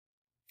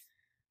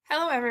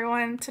Hello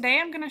everyone,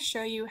 today I'm going to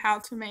show you how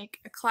to make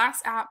a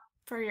class app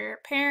for your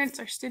parents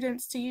or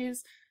students to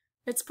use.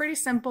 It's pretty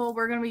simple.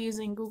 We're going to be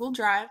using Google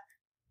Drive.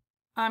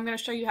 I'm going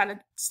to show you how to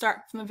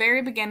start from the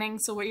very beginning.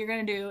 So what you're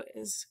going to do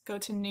is go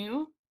to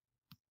New,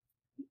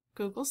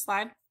 Google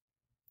Slide.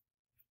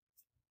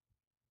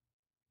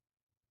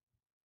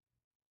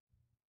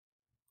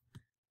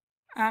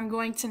 I'm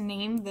going to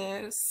name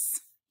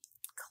this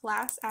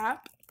Class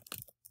App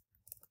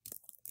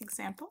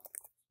Example.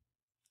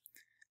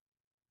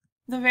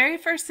 The very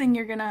first thing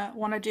you're going to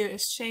want to do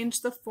is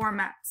change the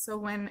format. So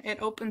when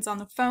it opens on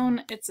the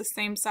phone, it's the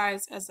same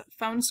size as a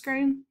phone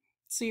screen.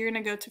 So you're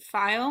going to go to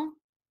File,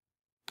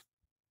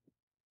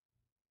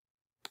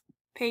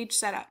 Page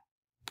Setup,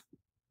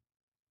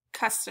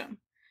 Custom.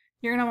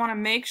 You're going to want to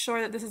make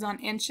sure that this is on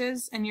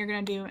inches, and you're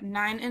going to do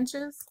 9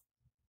 inches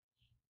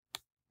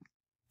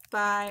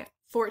by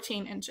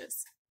 14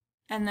 inches,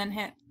 and then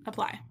hit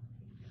Apply.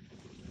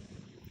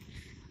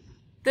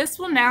 This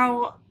will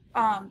now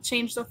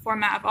change the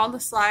format of all the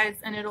slides,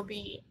 and it'll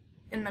be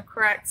in the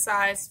correct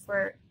size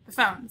for the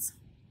phones.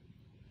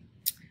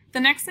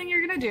 The next thing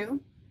you're going to do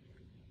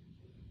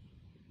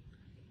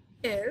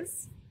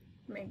is,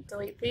 let me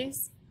delete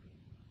these,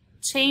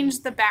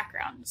 change the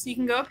background. So you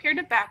can go up here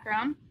to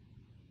Background,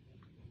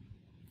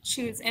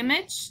 choose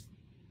Image.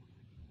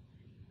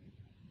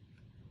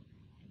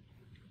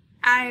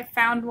 I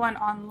found one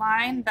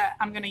online that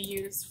I'm going to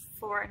use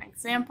for an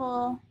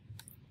example,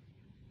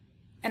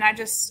 and I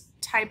just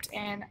typed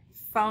in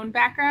phone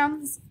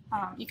backgrounds.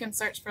 You can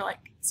search for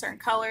like certain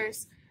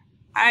colors.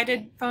 I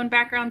did phone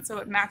background so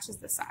it matches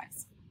the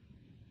size.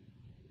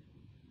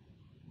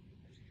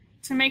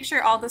 To make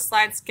sure all the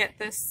slides get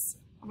this,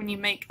 when you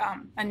make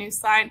a new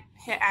slide,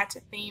 hit Add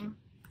to Theme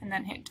and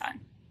then hit Done.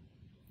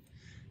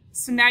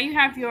 So now you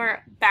have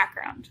your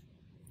background.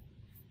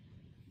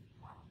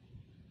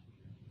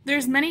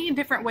 There's many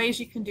different ways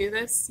you can do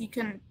this. You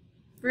can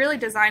really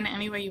design it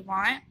any way you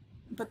want,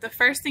 but the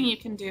first thing you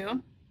can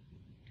do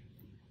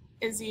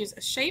is use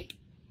a shape.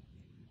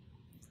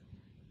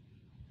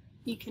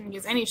 You can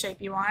use any shape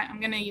you want. I'm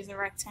going to use a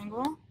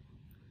rectangle.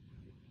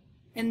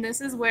 And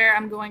this is where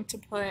I'm going to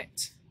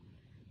put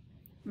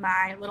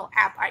my little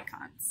app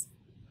icons.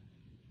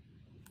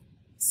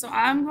 So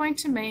I'm going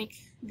to make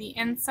the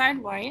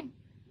inside white,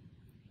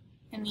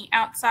 and the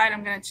outside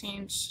I'm going to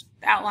change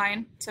the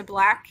outline to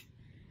black,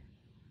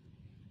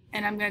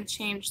 and I'm going to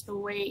change the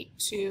weight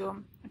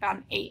to about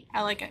an 8.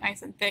 I like it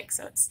nice and thick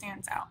so it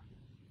stands out.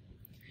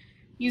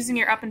 Using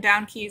your up and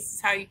down keys is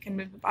how you can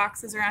move the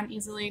boxes around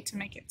easily to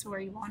make it to where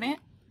you want it.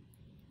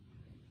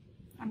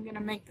 I'm going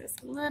to make this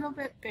a little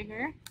bit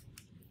bigger.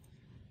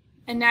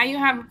 And now you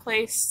have a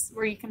place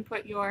where you can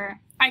put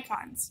your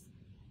icons.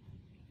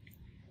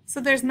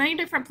 So there's many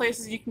different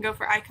places you can go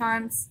for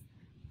icons.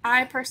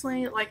 I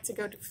personally like to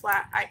go to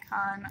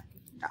flaticon.com.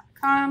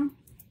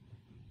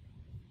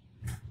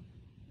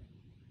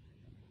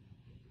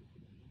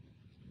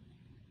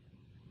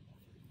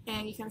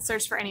 And you can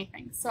search for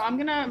anything. So I'm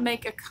going to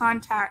make a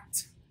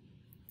contact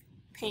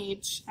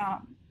page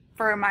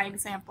for my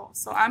example.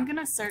 So I'm going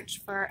to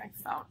search for a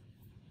phone.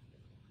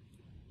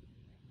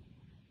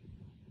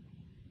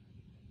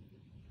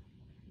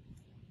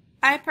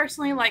 I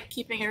personally like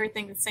keeping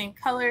everything the same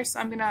color, so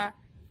I'm going to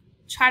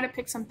try to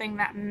pick something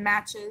that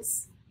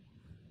matches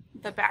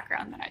the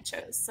background that I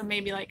chose. So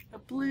maybe like a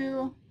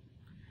blue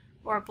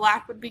or a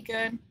black would be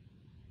good.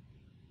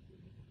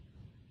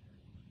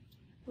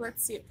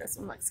 Let's see if this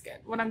one looks good.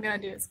 What I'm going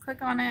to do is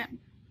click on it,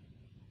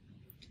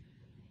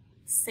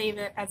 save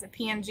it as a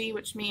PNG,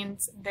 which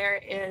means there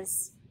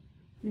is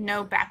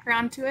no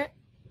background to it.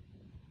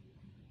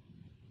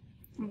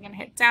 I'm going to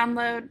hit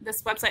download.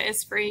 This website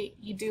is free.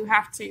 You do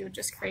have to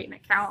just create an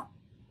account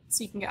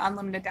so you can get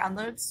unlimited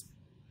downloads.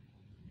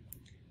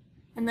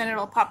 And then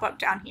it'll pop up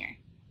down here.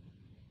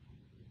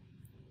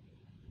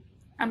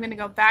 I'm going to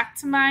go back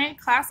to my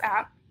class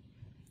app,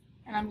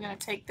 and I'm going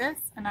to take this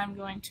and I'm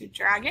going to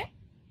drag it.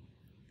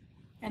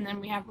 And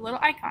then we have a little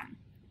icon.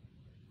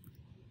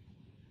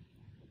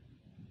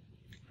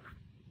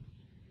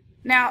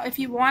 Now, if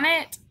you want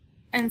it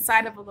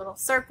inside of a little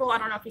circle, I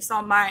don't know if you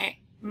saw my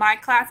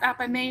class app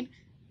I made,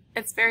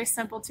 it's very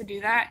simple to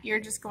do that. You're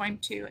just going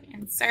to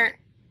insert,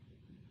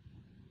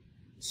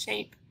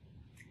 shape.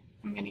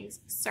 I'm going to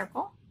use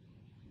circle.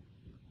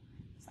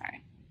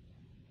 Sorry.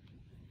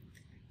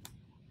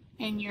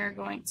 And you're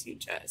going to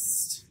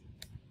just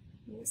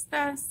use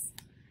this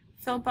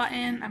fill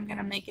button. I'm going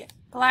to make it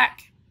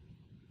black.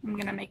 I'm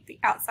going to make the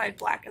outside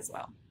black as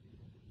well.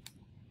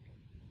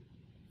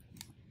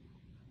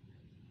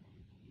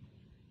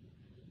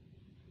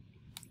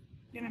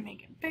 I'm going to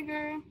make it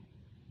bigger,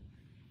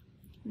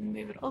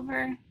 move it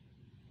over.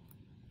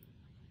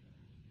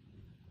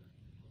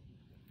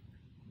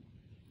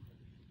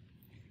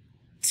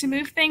 To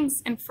move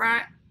things in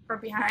front or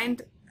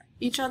behind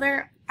each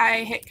other,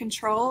 I hit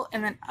Control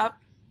and then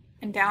up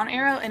and down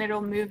arrow, and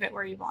it'll move it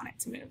where you want it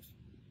to move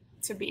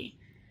to be.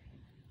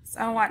 So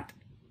I want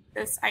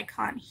this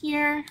icon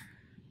here,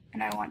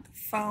 and I want the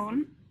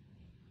phone.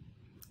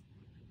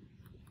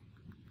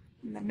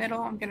 In the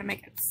middle, I'm going to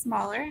make it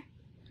smaller.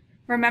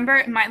 Remember,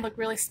 it might look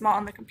really small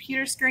on the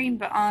computer screen,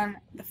 but on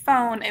the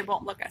phone, it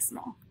won't look as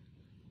small.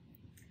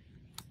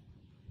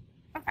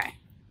 Okay,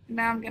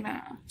 now I'm going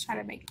to try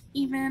to make it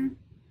even.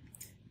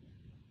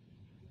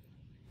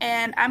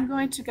 And I'm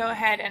going to go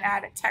ahead and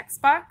add a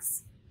text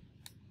box.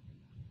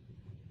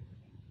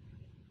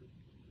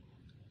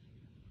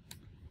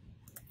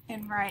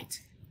 And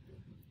write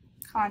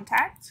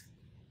contact.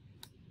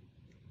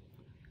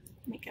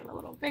 Make it a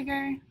little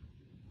bigger.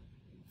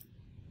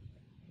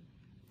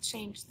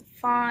 Change the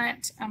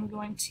font. I'm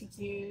going to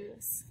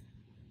use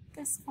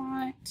this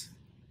font.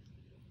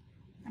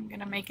 I'm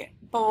going to make it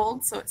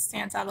bold so it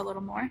stands out a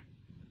little more.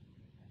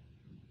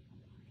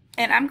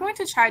 And I'm going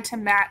to try to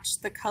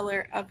match the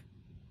color of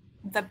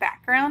the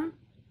background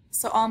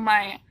so all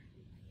my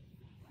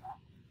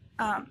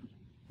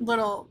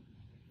little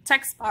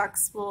text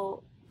box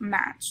will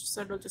match,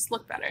 so it'll just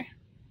look better.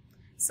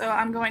 So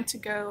I'm going to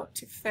go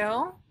to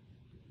fill,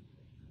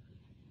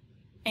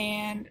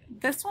 and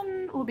this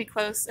one will be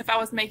close. If I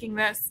was making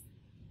this,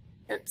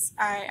 oops,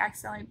 I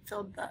accidentally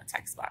filled the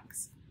text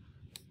box.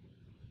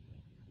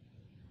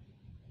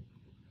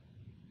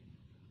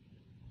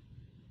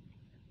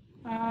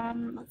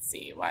 Let's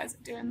see, why is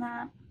it doing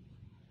that?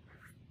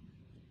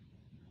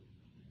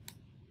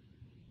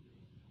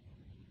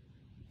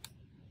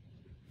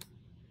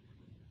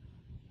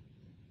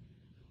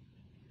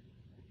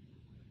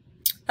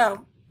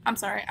 Oh, I'm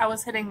sorry, I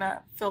was hitting the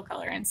fill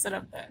color instead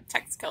of the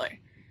text color.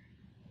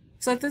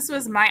 So if this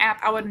was my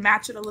app, I would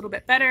match it a little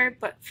bit better,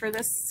 but for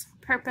this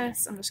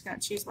purpose, I'm just going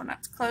to choose one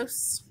that's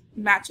close.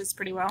 Matches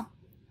pretty well.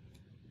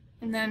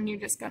 And then you're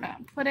just going to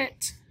put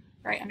it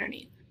right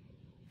underneath.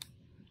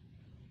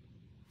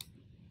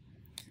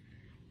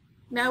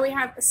 Now we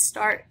have a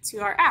start to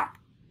our app.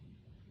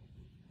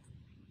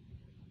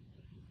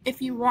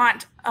 If you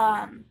want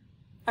a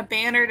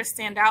banner to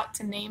stand out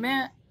to name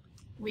it,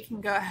 we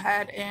can go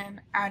ahead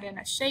and add in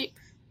a shape.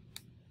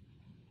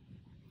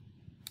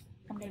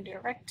 I'm going to do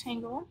a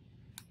rectangle.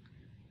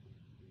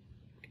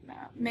 I'm going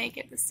to make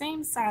it the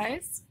same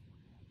size.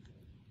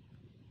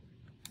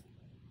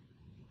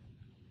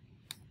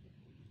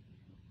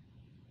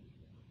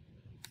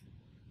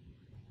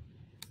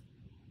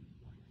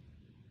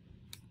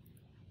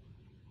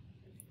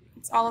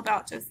 It's all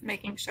about just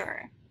making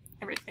sure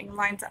everything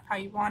lines up how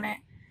you want it.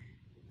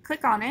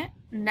 Click on it.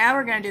 Now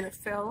we're going to do the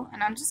fill,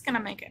 and I'm just going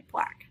to make it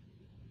black.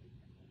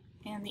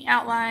 And the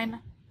outline,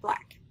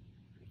 black.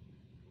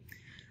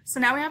 So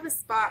now we have a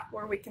spot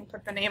where we can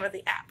put the name of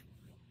the app.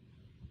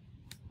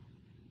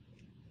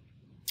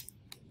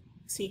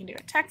 So you can do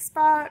a text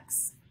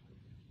box.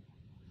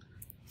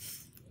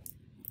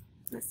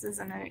 This is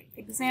an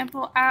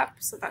example app,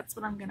 so that's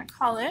what I'm going to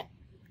call it.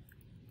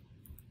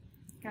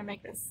 I'm going to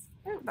make this,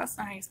 oh, that's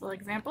not how you spell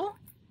example.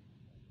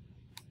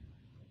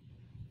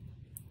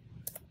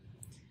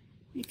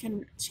 You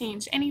can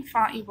change any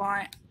font you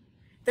want.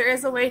 There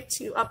is a way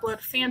to upload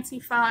fancy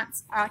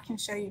fonts. I can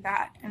show you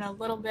that in a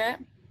little bit.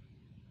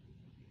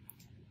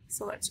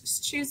 So let's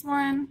just choose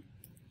one.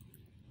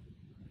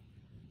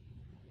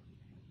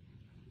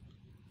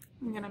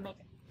 I'm going to make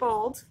it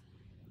bold,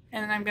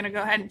 and then I'm going to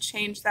go ahead and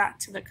change that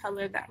to the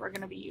color that we're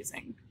going to be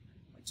using,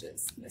 which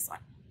is this one.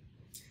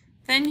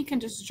 Then you can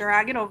just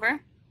drag it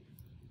over,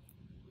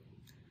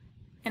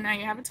 and now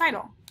you have a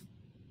title.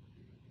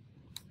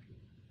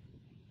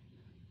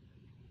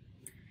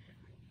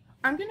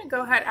 I'm going to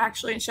go ahead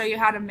actually and show you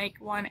how to make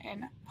one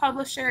in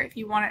Publisher if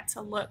you want it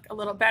to look a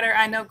little better.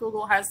 I know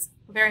Google has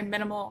very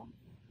minimal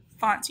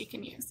fonts you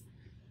can use.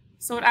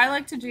 So what I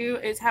like to do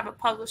is have a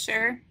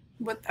publisher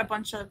with a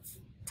bunch of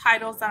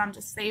titles that I'm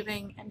just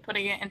saving and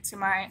putting it into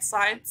my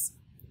slides.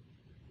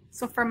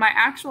 So for my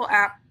actual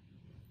app,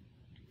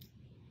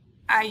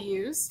 I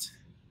used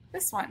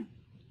this one.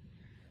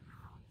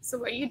 So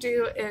what you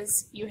do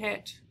is you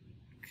hit,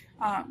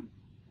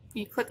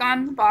 you click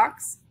on the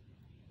box,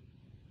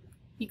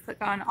 you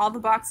click on all the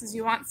boxes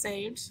you want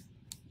saved,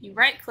 you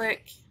right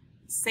click,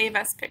 save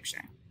as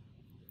picture.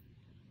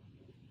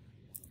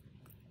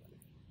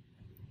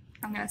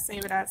 I'm going to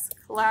save it as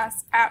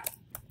class app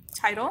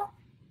title,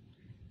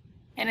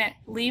 and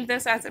leave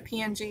this as a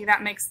PNG.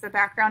 That makes the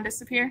background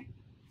disappear.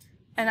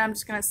 And I'm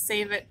just going to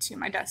save it to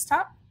my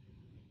desktop.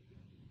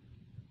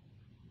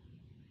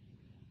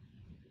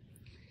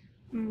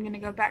 I'm going to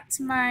go back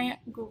to my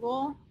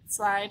Google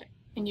slide,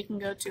 and you can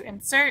go to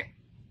Insert,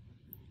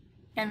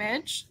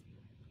 Image,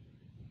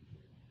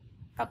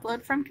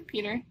 Upload from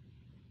Computer.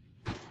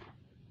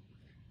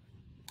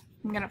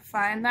 I'm going to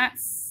find that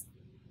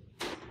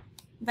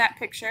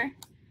picture,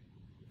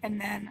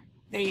 and then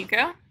there you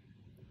go.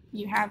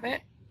 You have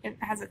it. It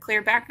has a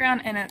clear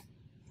background, and it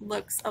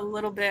looks a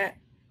little bit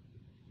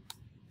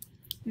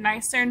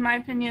nicer, in my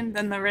opinion,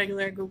 than the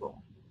regular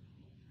Google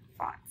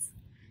fonts.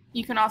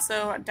 You can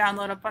also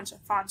download a bunch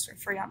of fonts for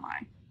free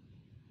online.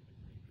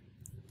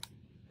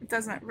 It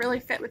doesn't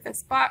really fit with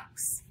this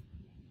box,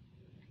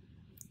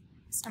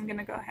 so I'm going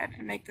to go ahead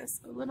and make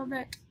this a little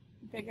bit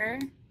bigger.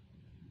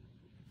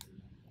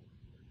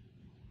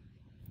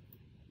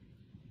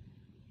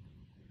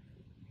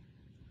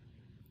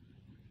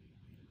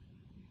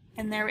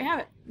 And there we have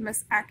it,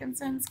 Miss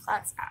Atkinson's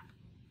class app.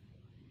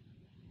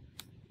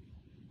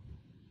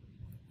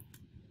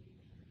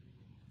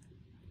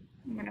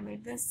 I'm going to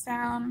move this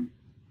down.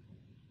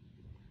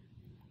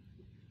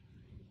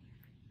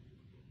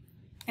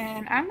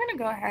 And I'm going to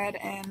go ahead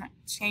and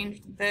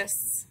change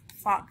this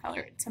font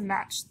color to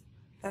match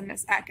the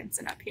Miss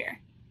Atkinson up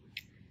here.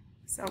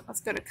 So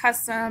let's go to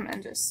custom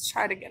and just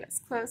try to get as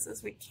close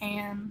as we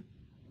can.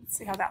 Let's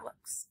see how that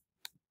looks.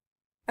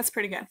 That's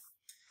pretty good.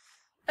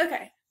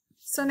 Okay,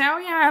 so now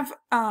we have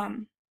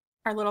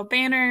our little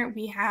banner,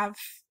 we have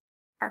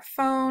our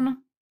phone,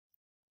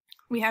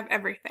 we have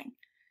everything.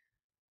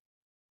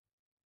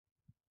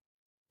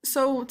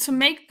 So to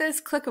make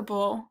this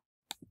clickable,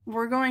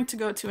 we're going to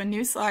go to a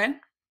new slide.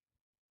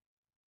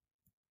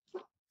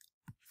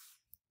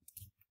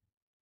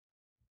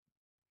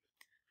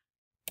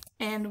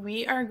 And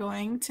we are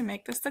going to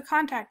make this the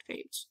contact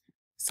page.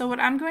 So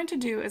what I'm going to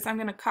do is I'm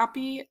going to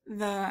copy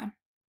the,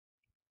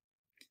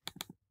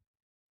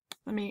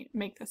 let me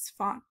make this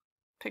font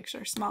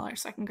picture smaller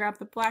so I can grab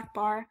the black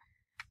bar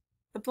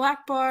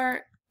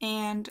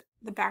and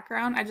the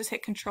background. I just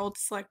hit Control to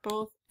select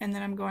both, and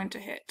then I'm going to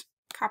hit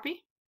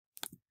copy.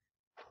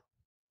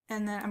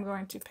 And then I'm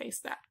going to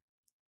paste that.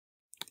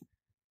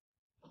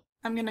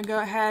 I'm going to go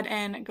ahead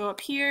and go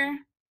up here.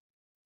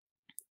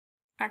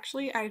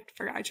 Actually, I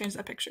forgot I changed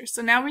that picture.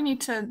 So now we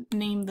need to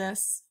name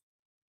this.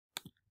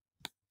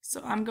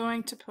 So I'm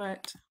going to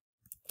put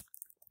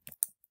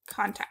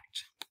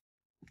contact.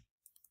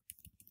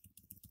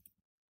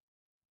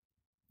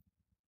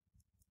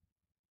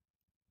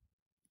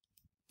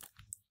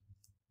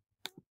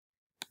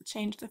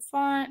 Change the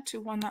font to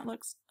one that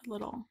looks a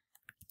little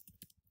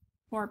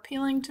more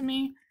appealing to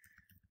me.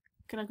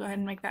 I'm gonna go ahead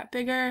and make that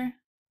bigger.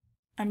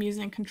 I'm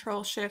using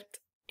Control Shift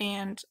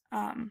and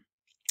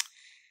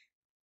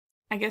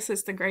I guess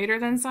it's the greater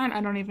than sign.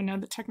 I don't even know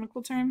the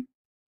technical term.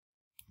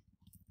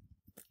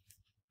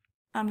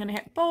 I'm gonna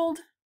hit bold,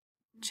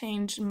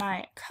 change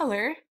my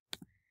color,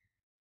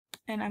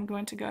 and I'm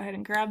going to go ahead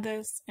and grab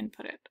this and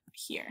put it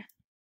here.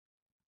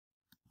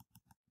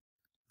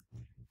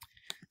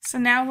 So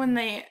now when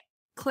they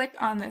click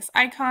on this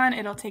icon,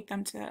 it'll take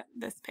them to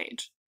this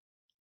page.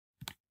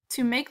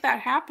 To make that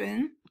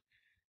happen,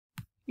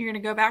 you're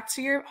going to go back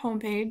to your home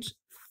page.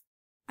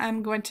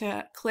 I'm going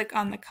to click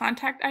on the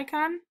contact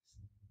icon,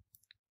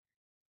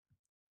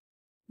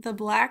 the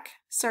black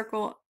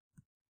circle,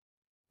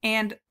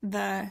 and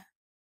the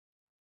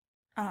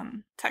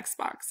text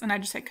box, and I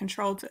just hit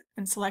Control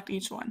and select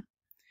each one.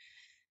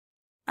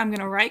 I'm going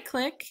to right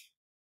click,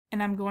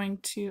 and I'm going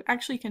to,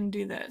 actually can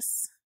do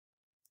this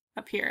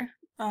up here.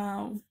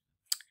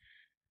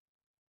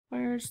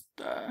 Where's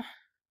the,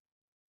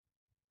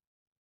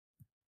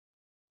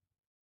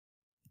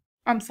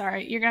 I'm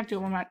sorry, you're gonna have to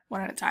do it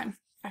one at a time.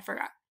 I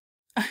forgot.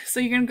 So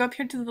you're gonna go up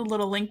here to the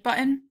little link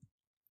button,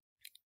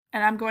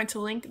 and I'm going to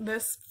link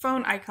this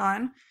phone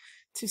icon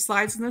to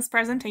slides in this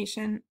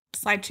presentation,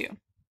 slide 2,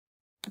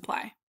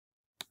 apply.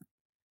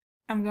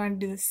 I'm going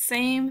to do the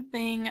same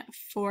thing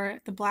for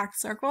the black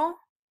circle,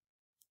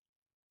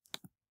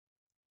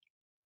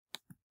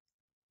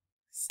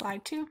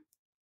 slide 2,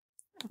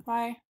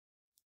 apply,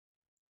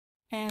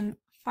 and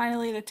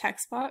finally the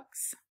text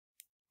box.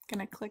 I'm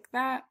gonna click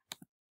that,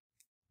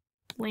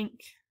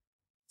 link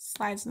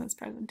slides in this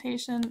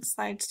presentation,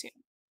 slides 2.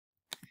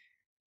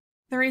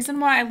 The reason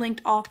why I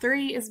linked all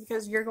 3 is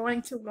because you're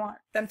going to want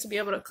them to be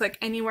able to click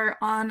anywhere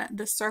on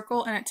the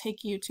circle and it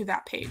take you to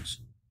that page.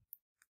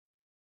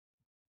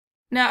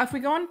 Now if we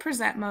go in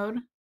present mode,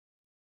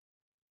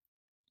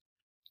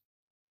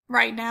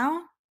 right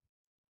now,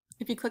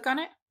 if you click on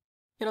it,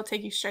 it'll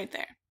take you straight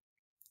there.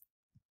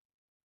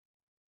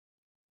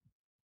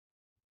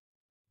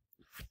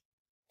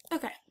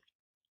 Okay.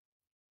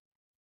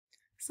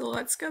 So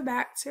let's go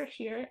back to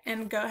here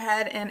and go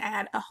ahead and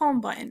add a home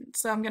button.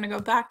 So I'm going to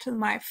go back to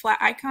my flat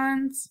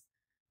icons.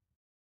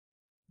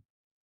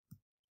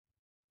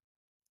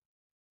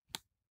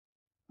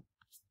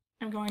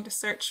 I'm going to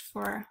search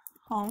for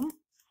home.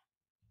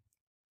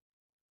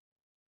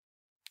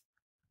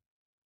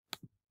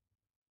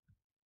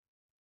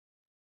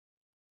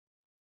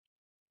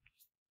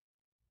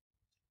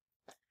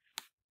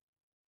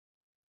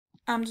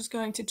 I'm just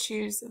going to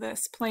choose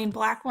this plain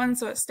black one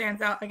so it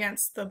stands out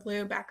against the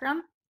blue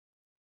background.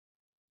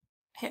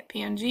 Hit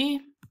PNG,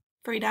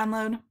 free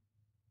download.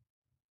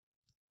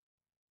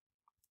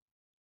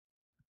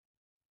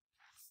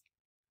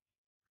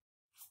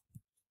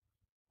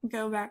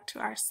 Go back to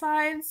our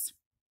slides,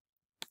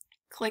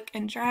 click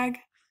and drag,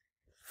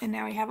 and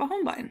now we have a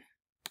home button.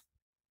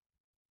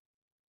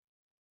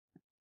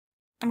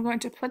 I'm going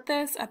to put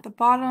this at the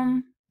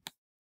bottom,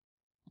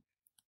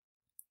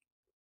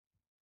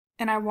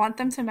 and I want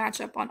them to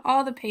match up on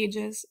all the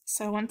pages.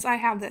 So once I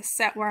have this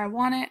set where I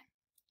want it,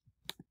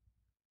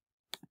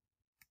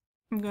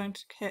 I'm going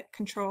to hit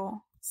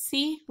Control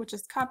C, which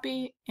is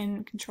copy,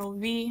 and Control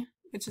V,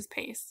 which is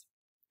paste.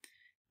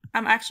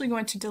 I'm actually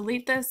going to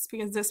delete this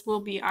because this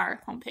will be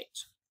our home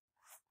page.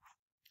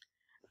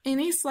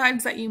 Any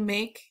slides that you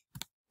make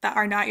that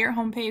are not your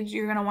home page,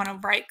 you're going to want to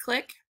right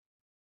click